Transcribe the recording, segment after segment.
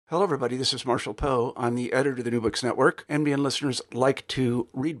Hello, everybody. This is Marshall Poe. I'm the editor of the New Books Network. NBN listeners like to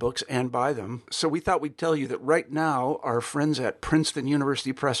read books and buy them. So we thought we'd tell you that right now, our friends at Princeton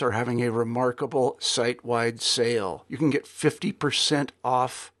University Press are having a remarkable site-wide sale. You can get 50%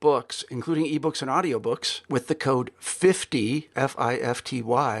 off books, including ebooks and audiobooks, with the code 50,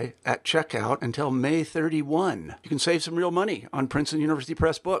 F-I-F-T-Y, at checkout until May 31. You can save some real money on Princeton University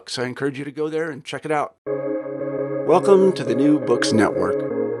Press books. I encourage you to go there and check it out. Welcome to the New Books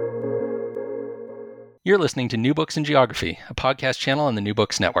Network. You're listening to New Books in Geography, a podcast channel on the New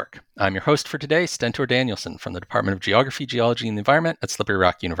Books Network. I'm your host for today, Stentor Danielson from the Department of Geography, Geology, and the Environment at Slippery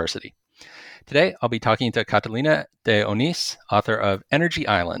Rock University. Today, I'll be talking to Catalina de Onís, author of Energy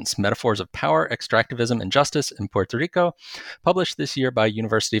Islands, Metaphors of Power, Extractivism, and Justice in Puerto Rico, published this year by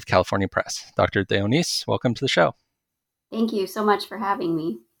University of California Press. Dr. de Onís, welcome to the show. Thank you so much for having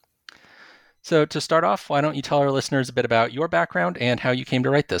me. So to start off, why don't you tell our listeners a bit about your background and how you came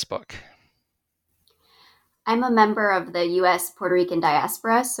to write this book? I'm a member of the U.S. Puerto Rican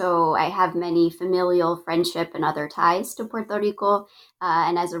diaspora, so I have many familial, friendship, and other ties to Puerto Rico,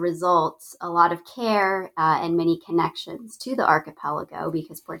 and as a result, a lot of care and many connections to the archipelago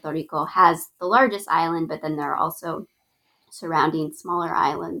because Puerto Rico has the largest island, but then there are also surrounding smaller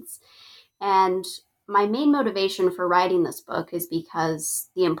islands. And my main motivation for writing this book is because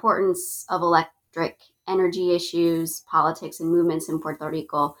the importance of electric energy issues, politics, and movements in Puerto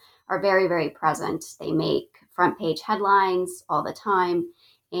Rico are very, very present. They make front page headlines all the time,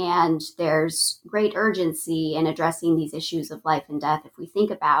 and there's great urgency in addressing these issues of life and death if we think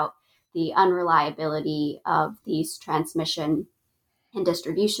about the unreliability of these transmission and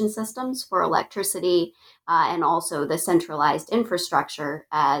distribution systems for electricity, and also the centralized infrastructure.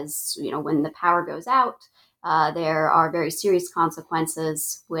 As you know, when the power goes out, there are very serious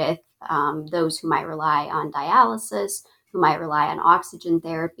consequences with those who might rely on dialysis, who might rely on oxygen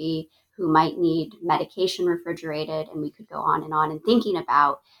therapy, who might need medication refrigerated, and we could go on and thinking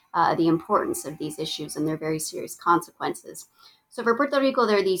about the importance of these issues and their very serious consequences. So for Puerto Rico,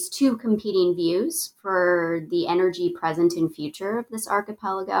 there are these two competing views for the energy present and future of this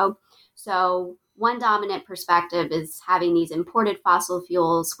archipelago. So one dominant perspective is having these imported fossil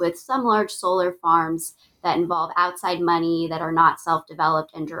fuels with some large solar farms that involve outside money that are not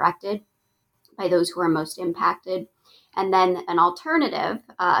self-developed and directed by those who are most impacted. And then an alternative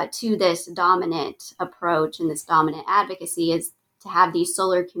to this dominant approach and this dominant advocacy is to have these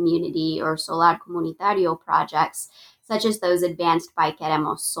solar community or solar comunitario projects, such as those advanced by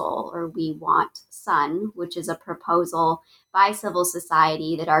Queremos Sol, or We Want Sun, which is a proposal by civil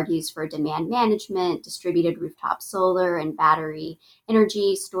society that argues for demand management, distributed rooftop solar, and battery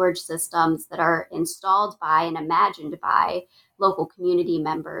energy storage systems that are installed by and imagined by local community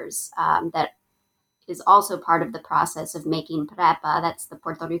members that is also part of the process of making PREPA, that's the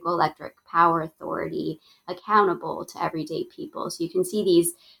Puerto Rico Electric Power Authority, accountable to everyday people. So you can see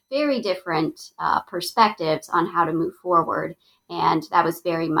these very different perspectives on how to move forward. And that was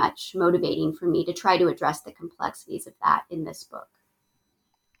very much motivating for me to try to address the complexities of that in this book.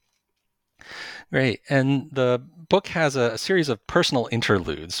 Great. And the book has a series of personal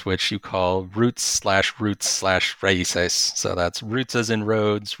interludes, which you call roots/raíces. So that's roots as in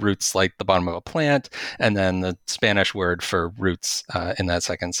roads, roots like the bottom of a plant, and then the Spanish word for roots in that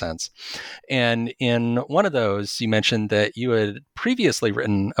second sense. And in one of those, you mentioned that you had previously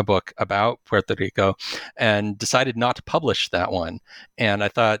written a book about Puerto Rico and decided not to publish that one. And I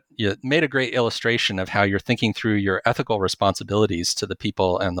thought you made a great illustration of how you're thinking through your ethical responsibilities to the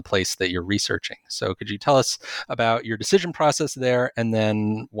people and the place that you're researching. So could you tell us about your decision process there and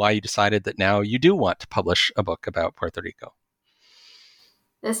then why you decided that now you do want to publish a book about Puerto Rico?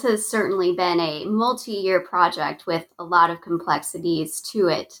 This has certainly been a multi-year project with a lot of complexities to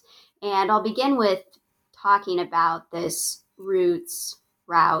it. And I'll begin with talking about this roots,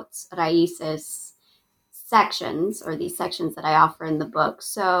 routes, raíces sections, or these sections that I offer in the book.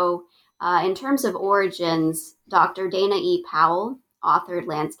 So in terms of origins, Dr. Dana E. Powell authored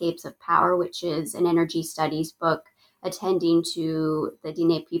Landscapes of Power, which is an energy studies book attending to the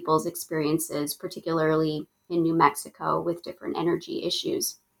Diné people's experiences, particularly in New Mexico with different energy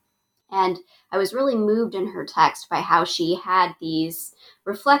issues. And I was really moved in her text by how she had these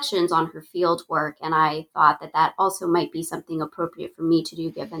reflections on her field work. And I thought that that also might be something appropriate for me to do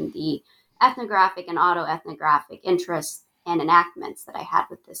given the ethnographic and autoethnographic interests and enactments that I had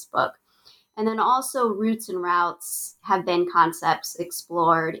with this book. And then also roots and routes have been concepts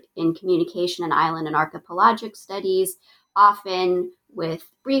explored in communication and island and archipelagic studies, often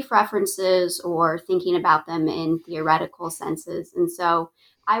with brief references or thinking about them in theoretical senses. And so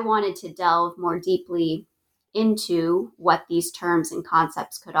I wanted to delve more deeply into what these terms and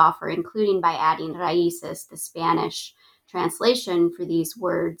concepts could offer, including by adding raíces, the Spanish translation for these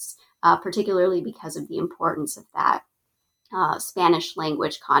words, particularly because of the importance of that Spanish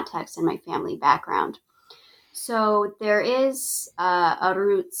language context in my family background. So there is a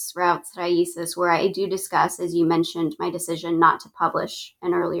roots raíces, where I do discuss, as you mentioned, my decision not to publish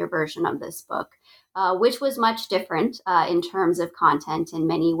an earlier version of this book, which was much different in terms of content in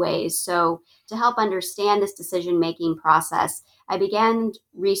many ways. So to help understand this decision-making process, I began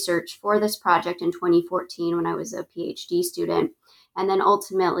research for this project in 2014 when I was a PhD student, and then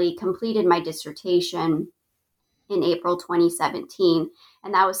ultimately completed my dissertation in April 2017.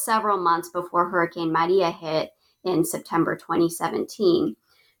 And that was several months before Hurricane Maria hit in September 2017.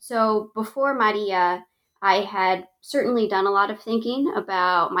 So before Maria, I had certainly done a lot of thinking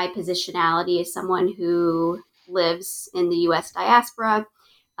about my positionality as someone who lives in the US diaspora,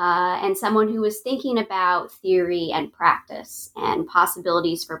 and someone who was thinking about theory and practice and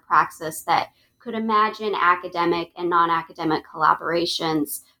possibilities for praxis that could imagine academic and non-academic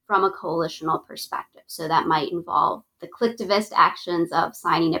collaborations from a coalitional perspective. So that might involve the collectivist actions of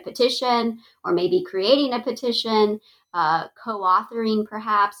signing a petition, or maybe creating a petition, co-authoring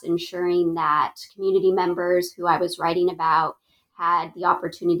perhaps, ensuring that community members who I was writing about had the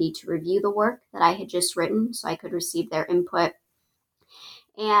opportunity to review the work that I had just written so I could receive their input.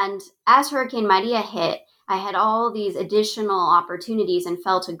 And as Hurricane Maria hit, I had all these additional opportunities and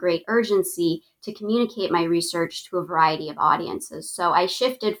felt a great urgency to communicate my research to a variety of audiences. So I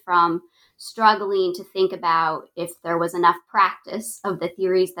shifted from struggling to think about if there was enough practice of the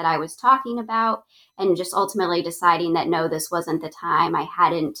theories that I was talking about, and just ultimately deciding that no, this wasn't the time. I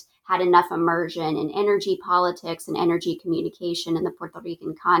hadn't had enough immersion in energy politics and energy communication in the Puerto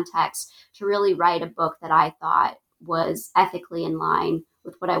Rican context to really write a book that I thought was ethically in line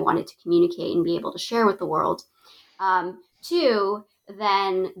with what I wanted to communicate and be able to share with the world. Two,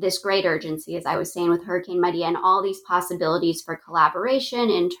 then this great urgency, as I was saying, with Hurricane Maria and all these possibilities for collaboration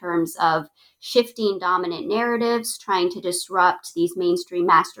in terms of shifting dominant narratives, trying to disrupt these mainstream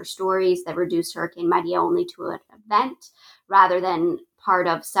master stories that reduce Hurricane Maria only to an event, rather than part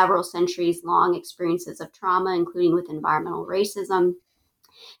of several centuries long experiences of trauma, including with environmental racism,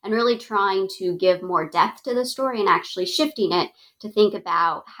 and really trying to give more depth to the story and actually shifting it to think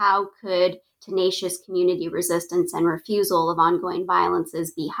about how could tenacious community resistance and refusal of ongoing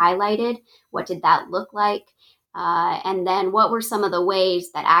violences be highlighted? What did that look like? And then what were some of the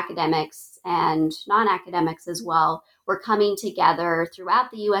ways that academics and non-academics as well were coming together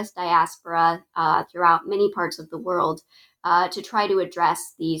throughout the US diaspora, throughout many parts of the world, to try to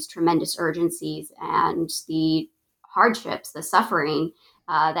address these tremendous urgencies and the hardships, the suffering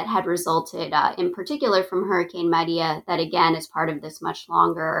that had resulted in particular from Hurricane Maria, that again is part of this much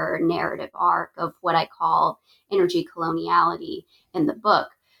longer narrative arc of what I call energy coloniality in the book.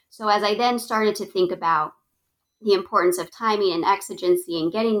 So as I then started to think about the importance of timing and exigency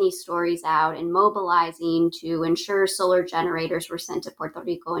and getting these stories out and mobilizing to ensure solar generators were sent to Puerto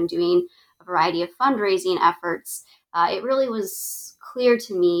Rico and doing a variety of fundraising efforts, it really was clear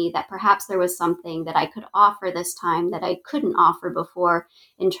to me that perhaps there was something that I could offer this time that I couldn't offer before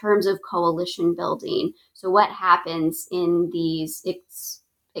in terms of coalition building. So what happens in these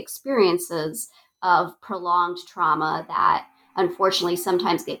experiences of prolonged trauma that unfortunately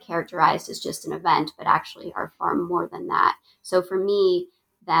sometimes get characterized as just an event, but actually are far more than that. So for me,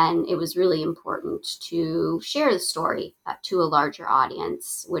 then it was really important to share the story to a larger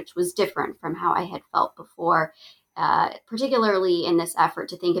audience, which was different from how I had felt before, particularly in this effort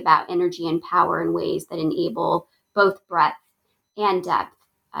to think about energy and power in ways that enable both breadth and depth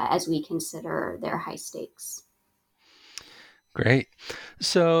as we consider their high stakes. Great.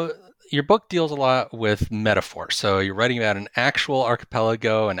 So your book deals a lot with metaphor. So you're writing about an actual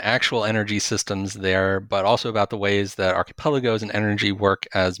archipelago and actual energy systems there, but also about the ways that archipelagos and energy work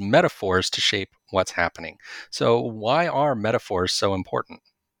as metaphors to shape what's happening. So why are metaphors so important?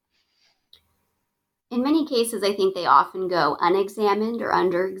 In many cases, I think they often go unexamined or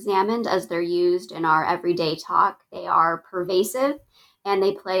underexamined as they're used in our everyday talk. They are pervasive, and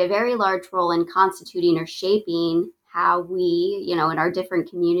they play a very large role in constituting or shaping how we, in our different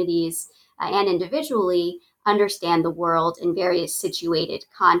communities and individually, understand the world in various situated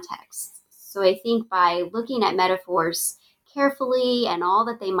contexts. So I think by looking at metaphors carefully and all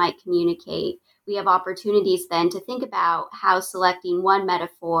that they might communicate, we have opportunities then to think about how selecting one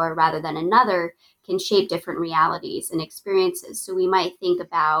metaphor rather than another can shape different realities and experiences. So we might think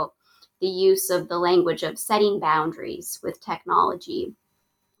about the use of the language of setting boundaries with technology,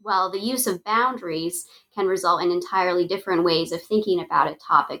 Well, the use of boundaries can result in entirely different ways of thinking about a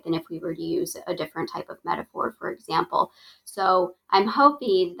topic than if we were to use a different type of metaphor, for example. So I'm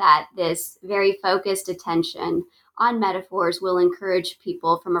hoping that this very focused attention on metaphors will encourage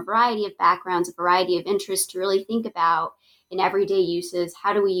people from a variety of backgrounds, a variety of interests to really think about in everyday uses,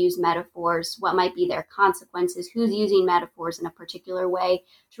 how do we use metaphors, what might be their consequences, who's using metaphors in a particular way,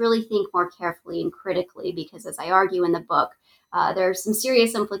 to really think more carefully and critically, because as I argue in the book, there are some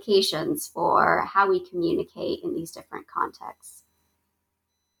serious implications for how we communicate in these different contexts.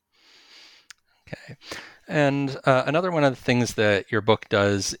 Okay. And another one of the things that your book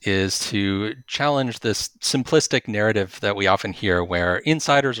does is to challenge this simplistic narrative that we often hear where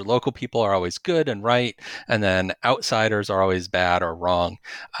insiders or local people are always good and right, and then outsiders are always bad or wrong.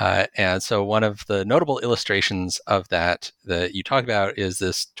 And so one of the notable illustrations of that you talk about is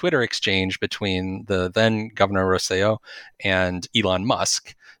this Twitter exchange between the then Governor Rosselló and Elon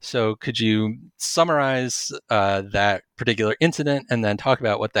Musk. So could you summarize that particular incident and then talk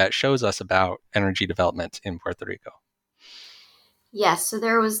about what that shows us about energy development in Puerto Rico? Yes, so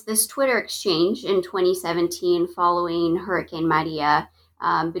there was this Twitter exchange in 2017 following Hurricane Maria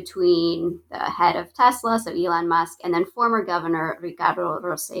between the head of Tesla, so Elon Musk, and then former Governor Ricardo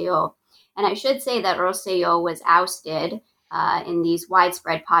Rosselló. And I should say that Rosselló was ousted in these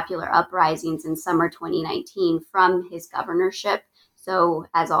widespread popular uprisings in summer 2019 from his governorship. So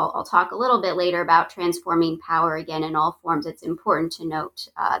as I'll talk a little bit later about transforming power again in all forms, it's important to note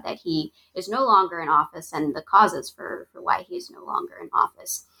that he is no longer in office and the causes for why he is no longer in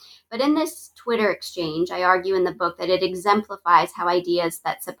office. But in this Twitter exchange, I argue in the book that it exemplifies how ideas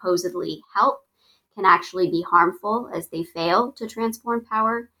that supposedly help can actually be harmful as they fail to transform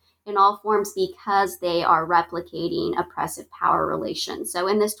power in all forms because they are replicating oppressive power relations. So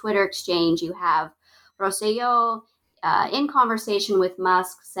in this Twitter exchange, you have Rosselló in conversation with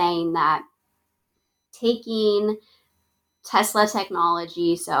Musk saying that taking Tesla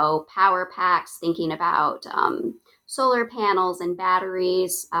technology, so power packs, thinking about solar panels and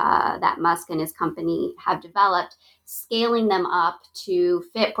batteries that Musk and his company have developed, scaling them up to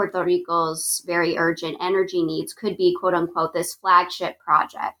fit Puerto Rico's very urgent energy needs could be, quote unquote, this flagship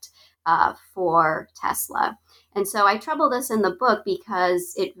project for Tesla. And so I trouble this in the book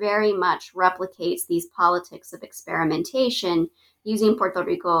because it very much replicates these politics of experimentation using Puerto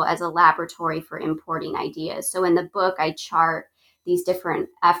Rico as a laboratory for importing ideas. So in the book, I chart these different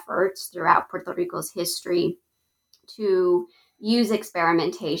efforts throughout Puerto Rico's history to use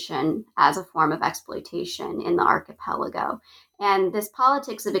experimentation as a form of exploitation in the archipelago. And this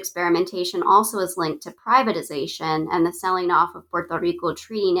politics of experimentation also is linked to privatization and the selling off of Puerto Rico,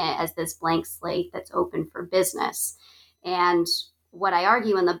 treating it as this blank slate that's open for business. And what I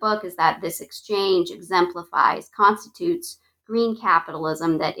argue in the book is that this exchange constitutes green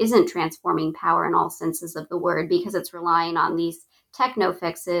capitalism that isn't transforming power in all senses of the word because it's relying on these techno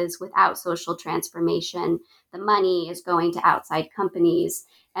fixes without social transformation. The money is going to outside companies.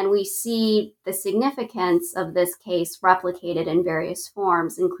 And we see the significance of this case replicated in various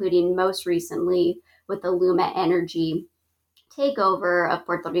forms, including most recently with the Luma Energy takeover of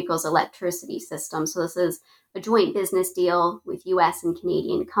Puerto Rico's electricity system. So this is a joint business deal with US and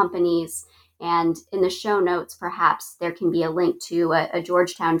Canadian companies. And in the show notes, perhaps there can be a link to a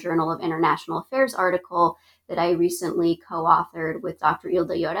Georgetown Journal of International Affairs article that I recently co-authored with Dr.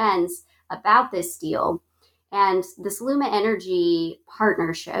 Hilda Llorens about this deal. And this Luma Energy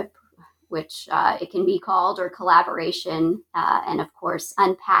partnership, which it can be called, or collaboration, and of course,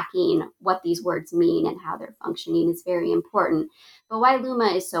 unpacking what these words mean and how they're functioning is very important. But why Luma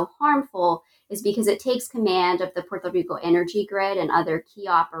is so harmful is because it takes command of the Puerto Rico energy grid and other key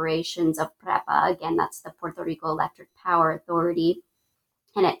operations of PREPA. Again, that's the Puerto Rico Electric Power Authority.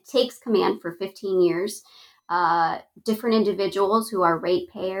 And it takes command for 15 years. Different individuals who are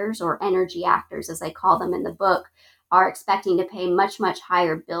ratepayers or energy actors, as I call them in the book, are expecting to pay much, much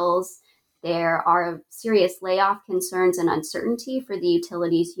higher bills. There are serious layoff concerns and uncertainty for the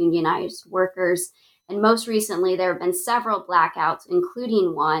utilities' unionized workers. And most recently, there have been several blackouts,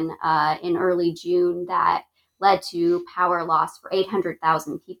 including one in early June that led to power loss for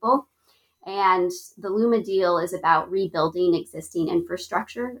 800,000 people. And the Luma deal is about rebuilding existing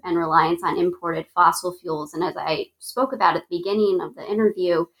infrastructure and reliance on imported fossil fuels. And as I spoke about at the beginning of the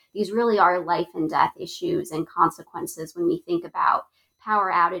interview, these really are life and death issues and consequences when we think about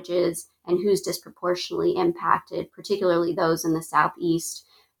power outages and who's disproportionately impacted, particularly those in the southeast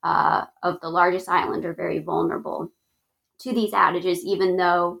of the largest island are very vulnerable to these outages, even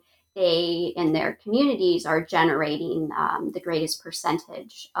though they, in their communities, are generating the greatest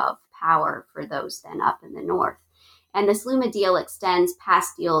percentage of power for those then up in the north. And this LUMA deal extends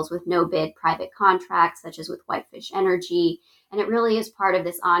past deals with no-bid private contracts, such as with Whitefish Energy. And it really is part of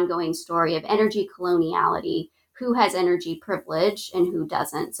this ongoing story of energy coloniality, who has energy privilege and who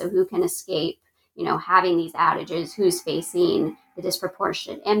doesn't. So who can escape, having these outages, who's facing the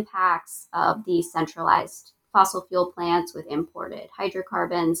disproportionate impacts of these centralized fossil fuel plants with imported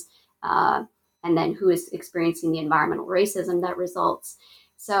hydrocarbons, and then who is experiencing the environmental racism that results.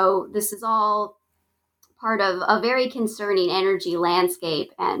 So this is all part of a very concerning energy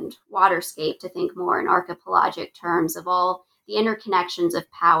landscape and waterscape, to think more in archipelagic terms of all the interconnections of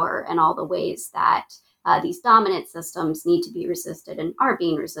power and all the ways that these dominant systems need to be resisted and are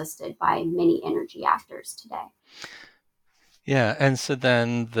being resisted by many energy actors today. Yeah, and so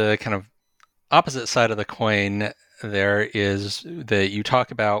then the kind of opposite side of the coin there is that you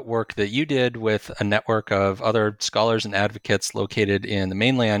talk about work that you did with a network of other scholars and advocates located in the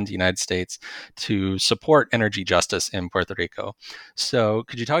mainland United States to support energy justice in Puerto Rico. So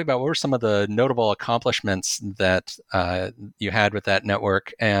could you talk about what were some of the notable accomplishments that you had with that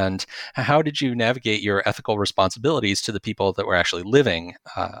network, and how did you navigate your ethical responsibilities to the people that were actually living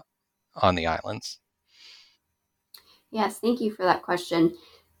on the islands? Yes, thank you for that question.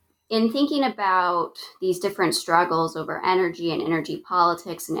 In thinking about these different struggles over energy and energy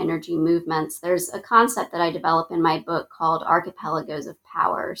politics and energy movements, there's a concept that I develop in my book called archipelagos of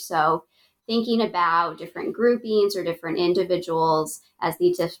power. So thinking about different groupings or different individuals as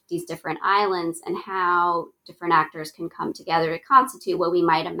these different islands and how different actors can come together to constitute what we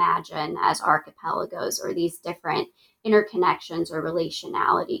might imagine as archipelagos, or these different interconnections or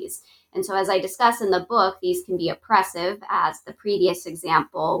relationalities. And so, as I discuss in the book, these can be oppressive, as the previous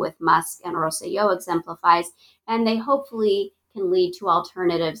example with Musk and Rosselló exemplifies, and they hopefully can lead to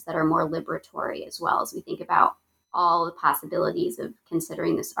alternatives that are more liberatory as well, as we think about all the possibilities of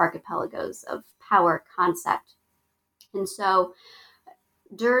considering this archipelagos of power concept. And so,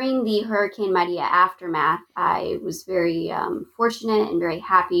 during the Hurricane Maria aftermath, I was very fortunate and very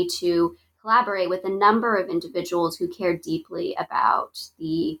happy to collaborate with a number of individuals who cared deeply about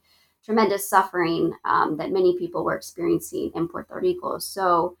the tremendous suffering that many people were experiencing in Puerto Rico.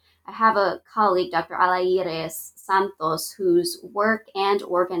 So I have a colleague, Dr. Alaires Santos, whose work and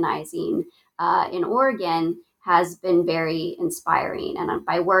organizing in Oregon has been very inspiring. And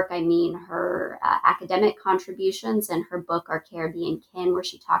by work, I mean her academic contributions and her book, Our Caribbean Kin, where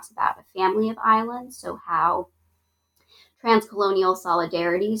she talks about a family of islands. So how transcolonial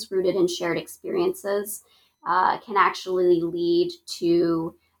solidarities rooted in shared experiences can actually lead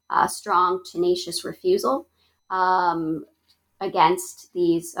to strong, tenacious refusal against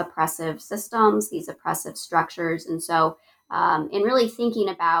these oppressive systems, these oppressive structures. And so in really thinking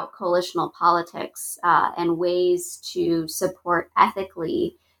about coalitional politics and ways to support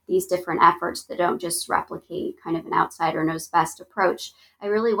ethically these different efforts that don't just replicate kind of an outsider knows best approach, I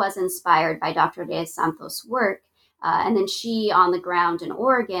really was inspired by Dr. De Santos' work. And then she, on the ground in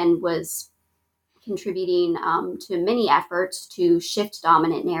Oregon, was contributing to many efforts to shift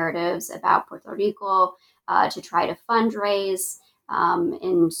dominant narratives about Puerto Rico, to try to fundraise.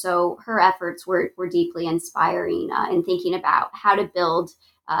 And so her efforts were deeply inspiring in thinking about how to build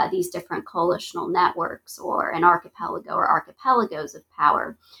these different coalitional networks, or an archipelago or archipelagos of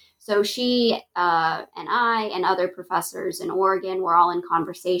power. So she and I and other professors in Oregon were all in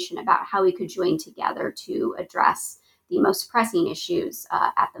conversation about how we could join together to address the most pressing issues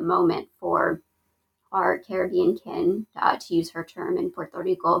at the moment for our Caribbean kin, to use her term, in Puerto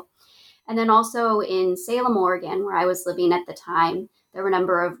Rico. And then also in Salem, Oregon, where I was living at the time, there were a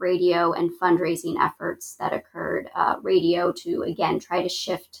number of radio and fundraising efforts that occurred. Radio to, again, try to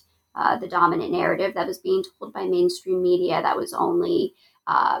shift the dominant narrative that was being told by mainstream media that was only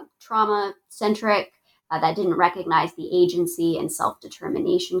trauma-centric, that didn't recognize the agency and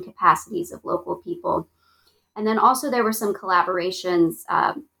self-determination capacities of local people. And then also there were some collaborations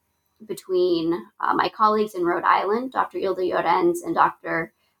between my colleagues in Rhode Island, Dr. Hilda Llorens and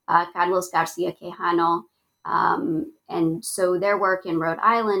Dr. Carlos Garcia Quijano. And so their work in Rhode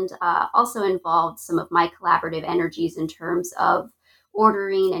Island also involved some of my collaborative energies in terms of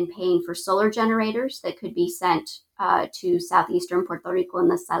ordering and paying for solar generators that could be sent to southeastern Puerto Rico in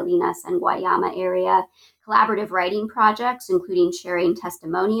the Salinas and Guayama area, collaborative writing projects, including sharing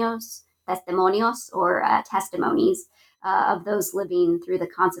testimonios or testimonies of those living through the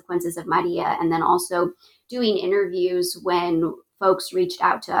consequences of Maria, and then also doing interviews when folks reached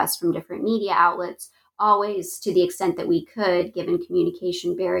out to us from different media outlets, always to the extent that we could, given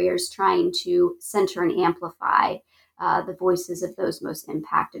communication barriers, trying to center and amplify the voices of those most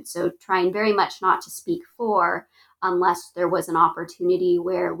impacted. So trying very much not to speak for unless there was an opportunity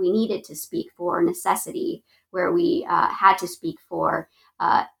where we needed to speak for necessity, where we had to speak for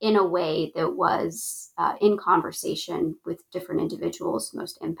in a way that was in conversation with different individuals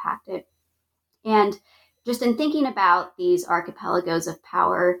most impacted. And just in thinking about these archipelagos of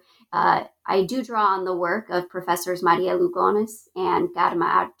power, I do draw on the work of Professors Maria Lugones and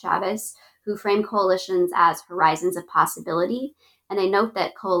Garma Chavez, who frame coalitions as horizons of possibility. And they note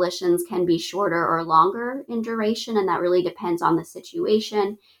that coalitions can be shorter or longer in duration, and that really depends on the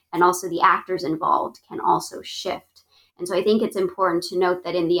situation. And also the actors involved can also shift. And so I think it's important to note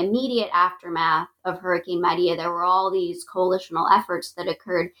that in the immediate aftermath of Hurricane Maria, there were all these coalitional efforts that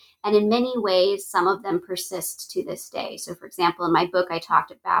occurred. And in many ways, some of them persist to this day. So, for example, in my book, I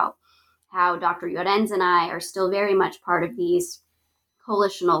talked about how Dr. Llorens and I are still very much part of these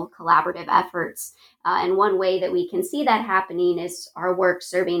coalitional collaborative efforts. And one way that we can see that happening is our work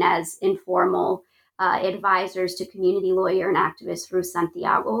serving as informal advisors to community lawyer and activist Ruth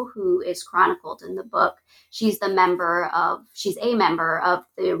Santiago, who is chronicled in the book. She's a member of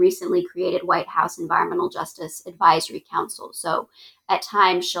the recently created White House Environmental Justice Advisory Council. So at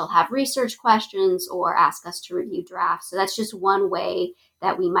times she'll have research questions or ask us to review drafts. So that's just one way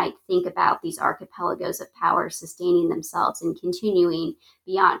that we might think about these archipelagos of power sustaining themselves and continuing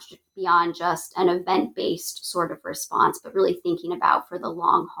beyond just an event-based sort of response, but really thinking about for the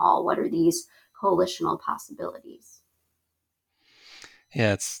long haul, what are these coalitional possibilities?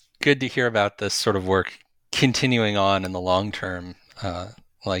 Yeah, it's good to hear about this sort of work continuing on in the long term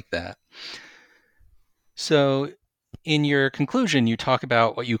like that. So in your conclusion, you talk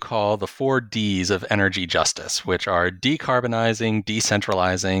about what you call the 4 Ds of energy justice, which are decarbonizing,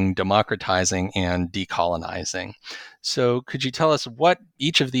 decentralizing, democratizing, and decolonizing. So could you tell us what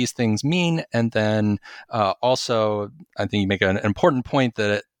each of these things mean? And then also, I think you make an important point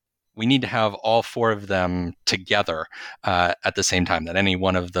that we need to have all 4 of them together at the same time, that any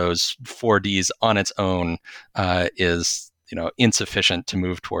one of those 4 Ds on its own is insufficient to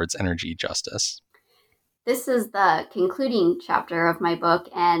move towards energy justice. This is the concluding chapter of my book,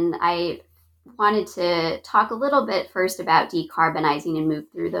 and I wanted to talk a little bit first about decarbonizing and move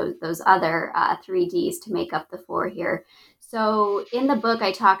through those other 3 Ds to make up the 4 here. So in the book,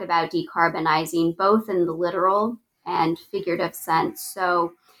 I talk about decarbonizing both in the literal and figurative sense.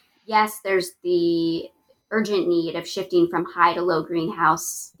 So yes, there's the urgent need of shifting from high to low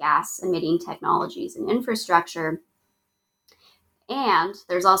greenhouse gas emitting technologies and infrastructure. And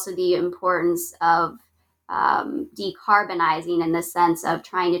there's also the importance of decarbonizing in the sense of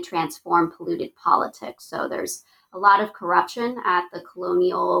trying to transform polluted politics. So there's a lot of corruption at the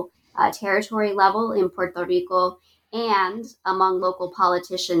colonial territory level in Puerto Rico and among local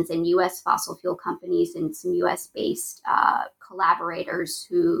politicians and U.S. fossil fuel companies and some U.S.-based collaborators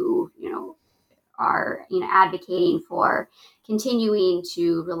who, are advocating for continuing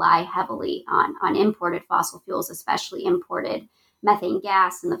to rely heavily on imported fossil fuels, especially imported methane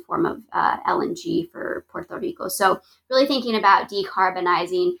gas in the form of LNG for Puerto Rico. So really thinking about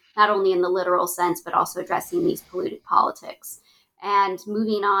decarbonizing, not only in the literal sense, but also addressing these polluted politics. And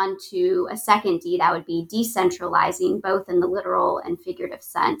moving on to a second D, that would be decentralizing, both in the literal and figurative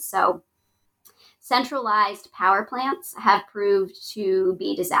sense. So centralized power plants have proved to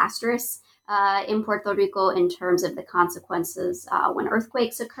be disastrous in Puerto Rico in terms of the consequences when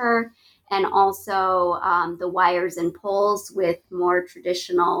earthquakes occur, and also the wires and poles with more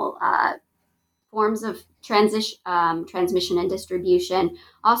traditional forms of transmission and distribution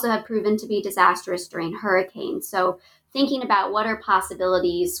also have proven to be disastrous during hurricanes. So thinking about what are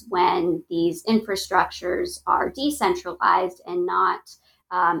possibilities when these infrastructures are decentralized and not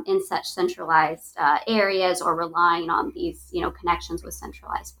in such centralized areas or relying on these connections with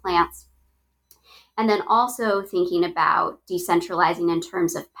centralized plants. And then also thinking about decentralizing in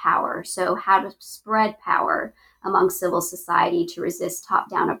terms of power. So how to spread power among civil society to resist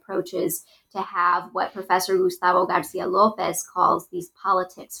top-down approaches, to have what Professor Gustavo Garcia Lopez calls these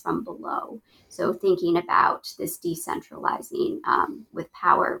politics from below. So thinking about this decentralizing with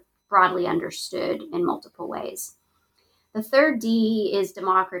power broadly understood in multiple ways. The third D is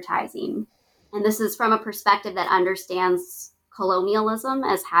democratizing. And this is from a perspective that understands colonialism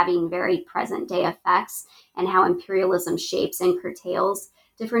as having very present day effects and how imperialism shapes and curtails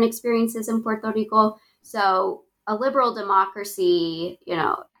different experiences in Puerto Rico. So a liberal democracy,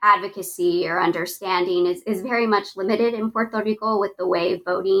 advocacy or understanding is very much limited in Puerto Rico with the way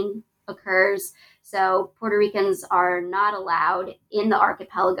voting occurs. So Puerto Ricans are not allowed, in the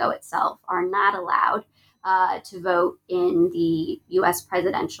archipelago itself, are not allowed to vote in the U.S.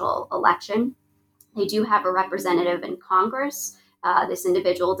 presidential election. They do have a representative in Congress, This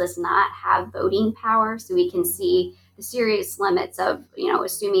individual does not have voting power, so we can see the serious limits of,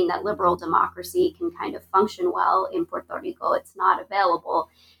 assuming that liberal democracy can kind of function well in Puerto Rico. It's not available.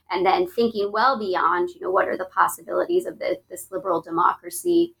 And then thinking well beyond, what are the possibilities of this liberal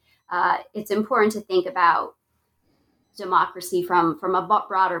democracy? It's important to think about democracy from a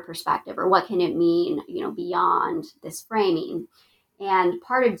broader perspective, or what can it mean, beyond this framing. And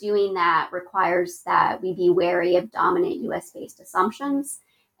part of doing that requires that we be wary of dominant US-based assumptions,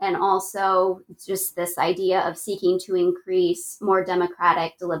 and also just this idea of seeking to increase more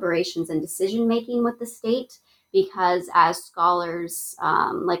democratic deliberations and decision-making with the state, because as scholars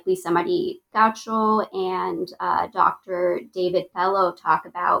like Lisa Marie Gaucho and Dr. David Pello talk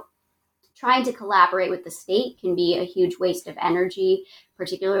about, trying to collaborate with the state can be a huge waste of energy,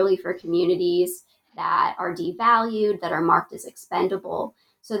 particularly for communities that are devalued, that are marked as expendable.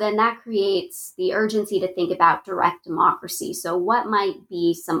 So then that creates the urgency to think about direct democracy. So what might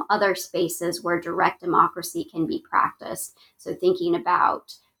be some other spaces where direct democracy can be practiced? So thinking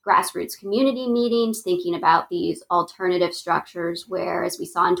about grassroots community meetings, thinking about these alternative structures where, as we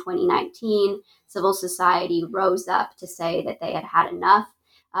saw in 2019, civil society rose up to say that they had had enough,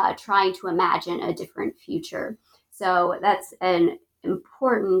 trying to imagine a different future. So that's an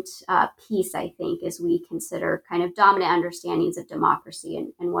important piece, I think, as we consider kind of dominant understandings of democracy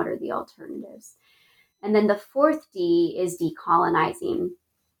and what are the alternatives. And then the fourth D is decolonizing.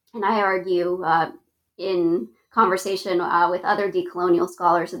 And I argue in conversation with other decolonial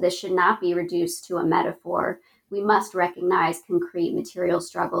scholars that this should not be reduced to a metaphor. We must recognize concrete material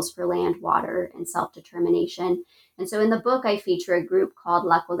struggles for land, water, and self-determination. And so in the book, I feature a group called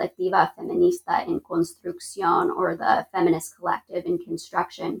La Colectiva Feminista en Construcción, or the Feminist Collective in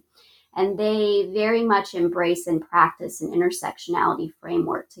Construction. And they very much embrace and practice an intersectionality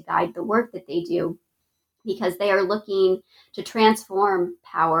framework to guide the work that they do, because they are looking to transform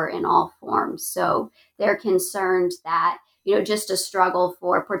power in all forms. So they're concerned that, just a struggle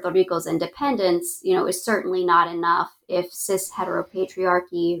for Puerto Rico's independence, is certainly not enough if cis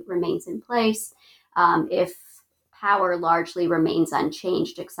heteropatriarchy remains in place, if power largely remains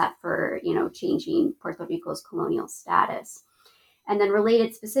unchanged, except for, changing Puerto Rico's colonial status. And then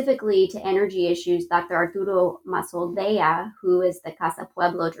related specifically to energy issues, Dr. Arturo Mazoldea, who is the Casa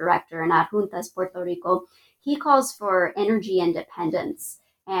Pueblo director in Adjuntas, Puerto Rico, he calls for energy independence.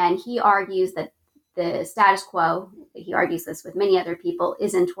 And he argues that the status quo, he argues this with many other people,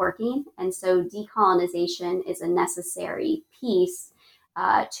 isn't working. And so decolonization is a necessary piece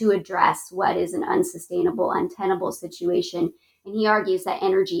to address what is an unsustainable, untenable situation. And he argues that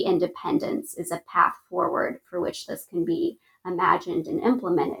energy independence is a path forward for which this can be imagined and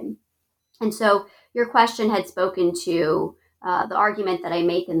implemented. And so your question had spoken to the argument that I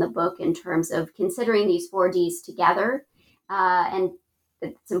make in the book in terms of considering these 4Ds together. And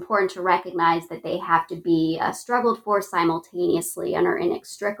it's important to recognize that they have to be struggled for simultaneously and are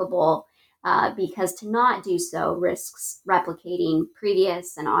inextricable, because to not do so risks replicating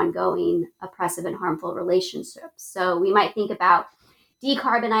previous and ongoing oppressive and harmful relationships. So we might think about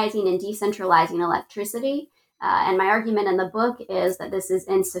decarbonizing and decentralizing electricity. And my argument in the book is that this is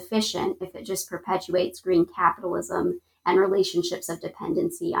insufficient if it just perpetuates green capitalism and relationships of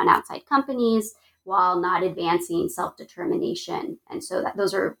dependency on outside companies while not advancing self-determination. And so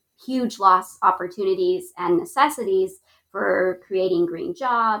those are huge lost opportunities and necessities for creating green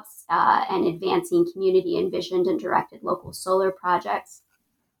jobs and advancing community envisioned and directed local solar projects.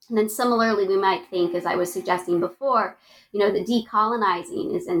 And then similarly, we might think, as I was suggesting before, that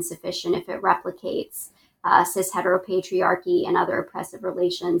decolonizing is insufficient if it replicates cis heteropatriarchy and other oppressive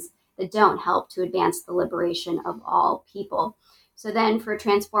relations that don't help to advance the liberation of all people. So then for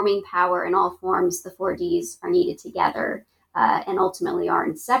transforming power in all forms, the 4Ds are needed together and ultimately are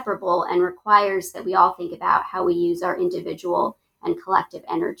inseparable, and requires that we all think about how we use our individual and collective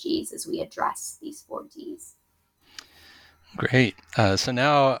energies as we address these 4Ds. Great. So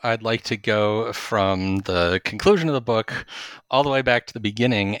now I'd like to go from the conclusion of the book all the way back to the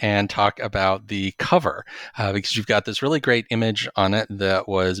beginning and talk about the cover, because you've got this really great image on it that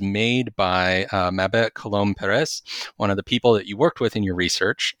was made by Mabet Colom Perez, one of the people that you worked with in your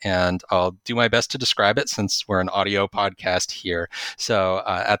research. And I'll do my best to describe it since we're an audio podcast here. So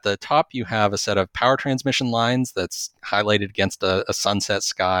at the top, you have a set of power transmission lines that's highlighted against a sunset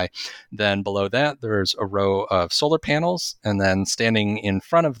sky. Then below that, there's a row of solar panels And then standing in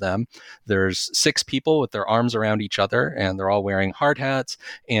front of them, there's 6 people with their arms around each other, and they're all wearing hard hats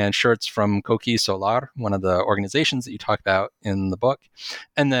and shirts from Coqui Solar, one of the organizations that you talk about in the book.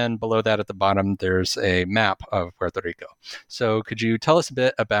 And then below that at the bottom, there's a map of Puerto Rico. So could you tell us a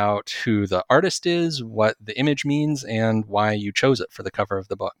bit about who the artist is, what the image means, and why you chose it for the cover of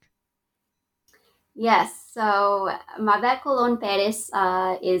the book? Yes, so Mabel Colon Perez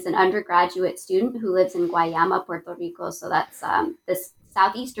is an undergraduate student who lives in Guayama, Puerto Rico. So that's this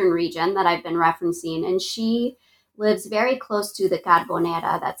southeastern region that I've been referencing. And she lives very close to the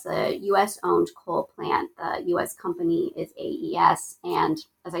Carbonera. That's a U.S.-owned coal plant. The U.S. company is AES. And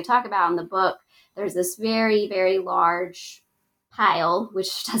as I talk about in the book, there's this very, very large pile,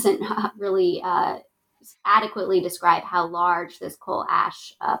 which doesn't really adequately describe how large this coal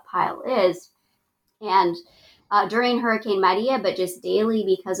ash pile is. And during Hurricane Maria, but just daily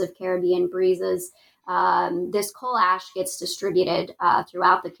because of Caribbean breezes, this coal ash gets distributed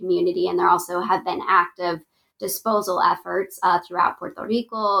throughout the community. And there also have been active disposal efforts throughout Puerto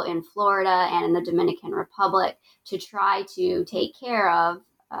Rico, in Florida, and in the Dominican Republic to try to take care of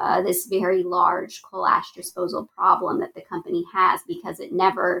this very large coal ash disposal problem that the company has, because it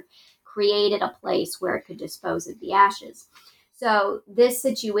never created a place where it could dispose of the ashes. So this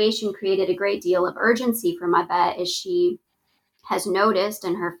situation created a great deal of urgency for Mabel, as she has noticed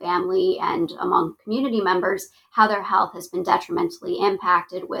in her family and among community members how their health has been detrimentally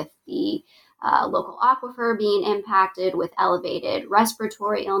impacted, with the local aquifer being impacted, with elevated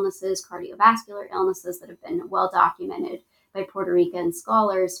respiratory illnesses, cardiovascular illnesses that have been well documented by Puerto Rican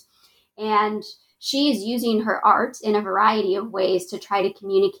scholars. And she is using her art in a variety of ways to try to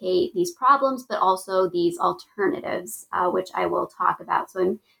communicate these problems, but also these alternatives, which I will talk about. So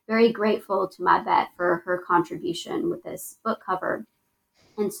I'm very grateful to Mabel for her contribution with this book cover.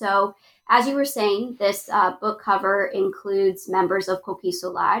 And so, as you were saying, this book cover includes members of Coqui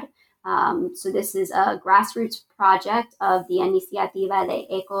Solar. So this is a grassroots project of the Iniciativa de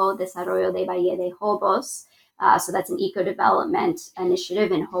Eco Desarrollo de Valle de Jobos. So that's an eco-development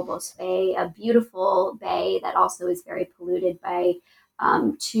initiative in Jobos Bay, a beautiful bay that also is very polluted by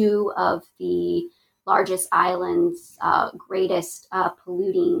 2 of the largest islands' greatest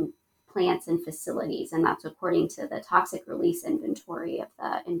polluting plants and facilities. And that's according to the toxic release inventory of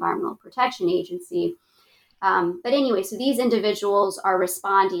the Environmental Protection Agency. But anyway, so these individuals are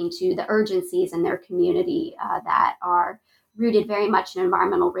responding to the urgencies in their community that are rooted very much in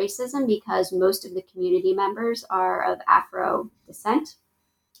environmental racism, because most of the community members are of Afro descent.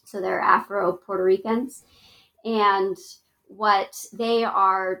 So they're Afro Puerto Ricans. And what they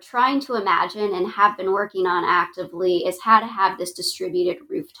are trying to imagine and have been working on actively is how to have this distributed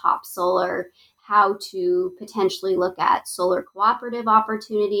rooftop solar, how to potentially look at solar cooperative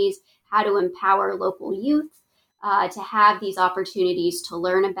opportunities, how to empower local youth to have these opportunities to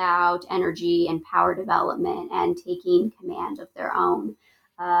learn about energy and power development and taking command of their own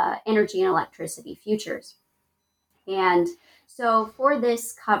energy and electricity futures. And so for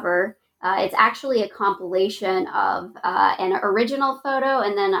this cover, it's actually a compilation of an original photo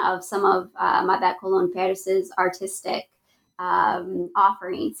and then of some of Mabel Colon Perez's artistic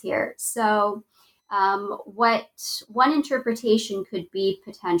offerings here. So what one interpretation could be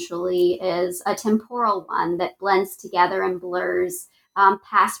potentially is a temporal one that blends together and blurs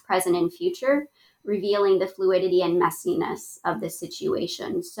past, present, and future, revealing the fluidity and messiness of the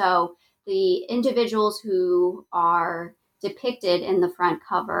situation. So the individuals who are depicted in the front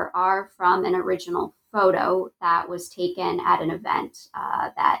cover are from an original photo that was taken at an event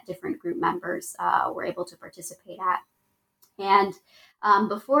that different group members were able to participate at. And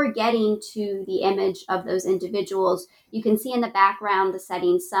before getting to the image of those individuals, you can see in the background the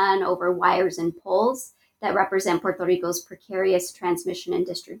setting sun over wires and poles that represent Puerto Rico's precarious transmission and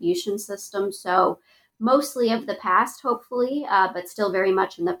distribution system. So mostly of the past, hopefully, but still very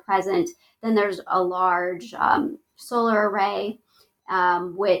much in the present. Then there's a large solar array,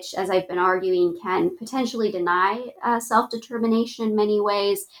 which, as I've been arguing, can potentially deny self-determination in many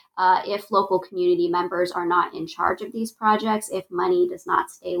ways if local community members are not in charge of these projects, if money does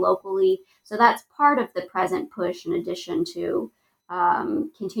not stay locally. So that's part of the present push, in addition to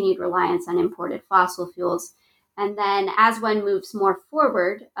continued reliance on imported fossil fuels. And then as one moves more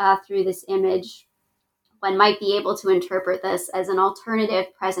forward through this image, one might be able to interpret this as an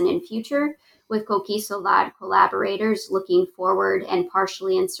alternative present and future, with Coqui Solar collaborators looking forward and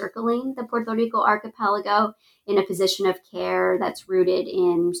partially encircling the Puerto Rico archipelago in a position of care that's rooted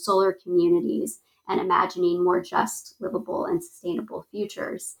in solar communities and imagining more just, livable, and sustainable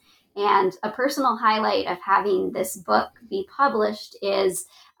futures. And a personal highlight of having this book be published is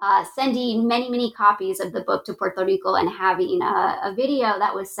sending many, many copies of the book to Puerto Rico and having a video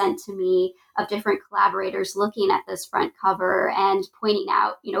that was sent to me of different collaborators looking at this front cover and pointing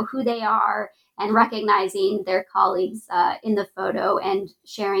out, who they are and recognizing their colleagues in the photo and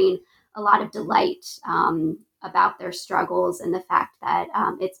sharing a lot of delight about their struggles and the fact that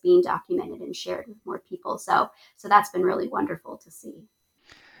it's being documented and shared with more people. So that's been really wonderful to see.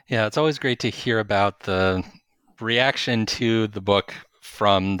 Yeah, it's always great to hear about the reaction to the book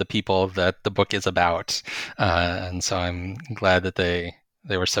from the people that the book is about. And so I'm glad that they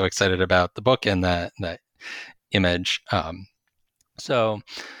were so excited about the book and that image. So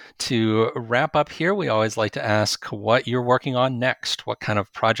to wrap up here, we always like to ask what you're working on next. What kind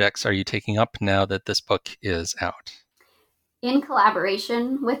of projects are you taking up now that this book is out? In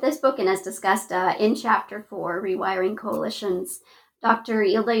collaboration with this book, and as discussed in Chapter 4, Rewiring Coalitions, Dr.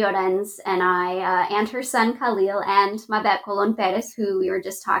 Hilda Llorens and I, and her son Khalil, and Mabet Colon Perez, who we were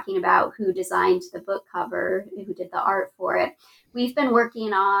just talking about, who designed the book cover, who did the art for it, we've been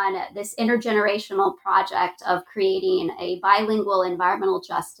working on this intergenerational project of creating a bilingual environmental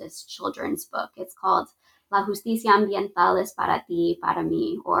justice children's book. It's called La Justicia Ambiental es para ti, para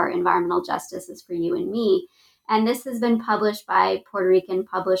mí, or Environmental Justice is for you and me. And this has been published by Puerto Rican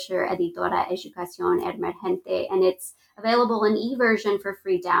publisher Editora Educación Emergente, and it's available in e-version for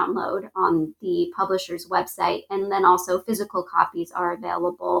free download on the publisher's website. And then also physical copies are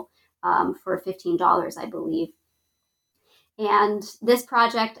available for $15, I believe. And this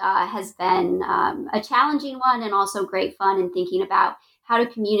project has been a challenging one and also great fun in thinking about how to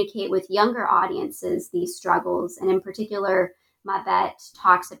communicate with younger audiences these struggles. And in particular, Mabet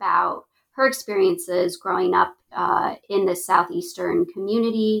talks about her experiences growing up in the southeastern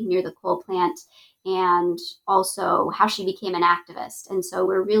community near the coal plant, and also how she became an activist. And so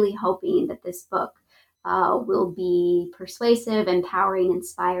we're really hoping that this book will be persuasive, empowering,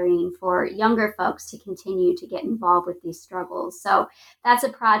 inspiring for younger folks to continue to get involved with these struggles. So that's a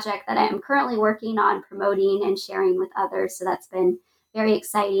project that I am currently working on promoting and sharing with others. So that's been very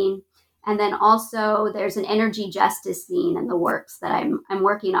exciting. And then also there's an energy justice scene in the works that I'm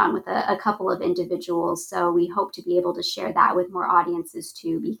working on with a couple of individuals. So we hope to be able to share that with more audiences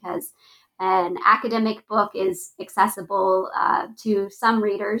too, because an academic book is accessible to some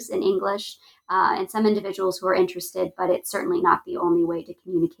readers in English and some individuals who are interested, but it's certainly not the only way to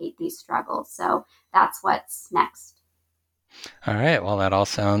communicate these struggles. So that's what's next. All right. Well, that all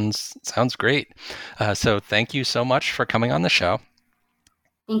sounds great. So thank you so much for coming on the show.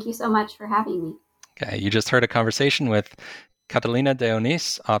 Thank you so much for having me. Okay, you just heard a conversation with Catalina de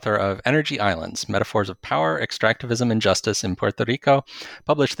Onís, author of Energy Islands, Metaphors of Power, Extractivism, and Justice in Puerto Rico,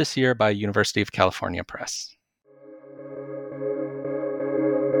 published this year by University of California Press.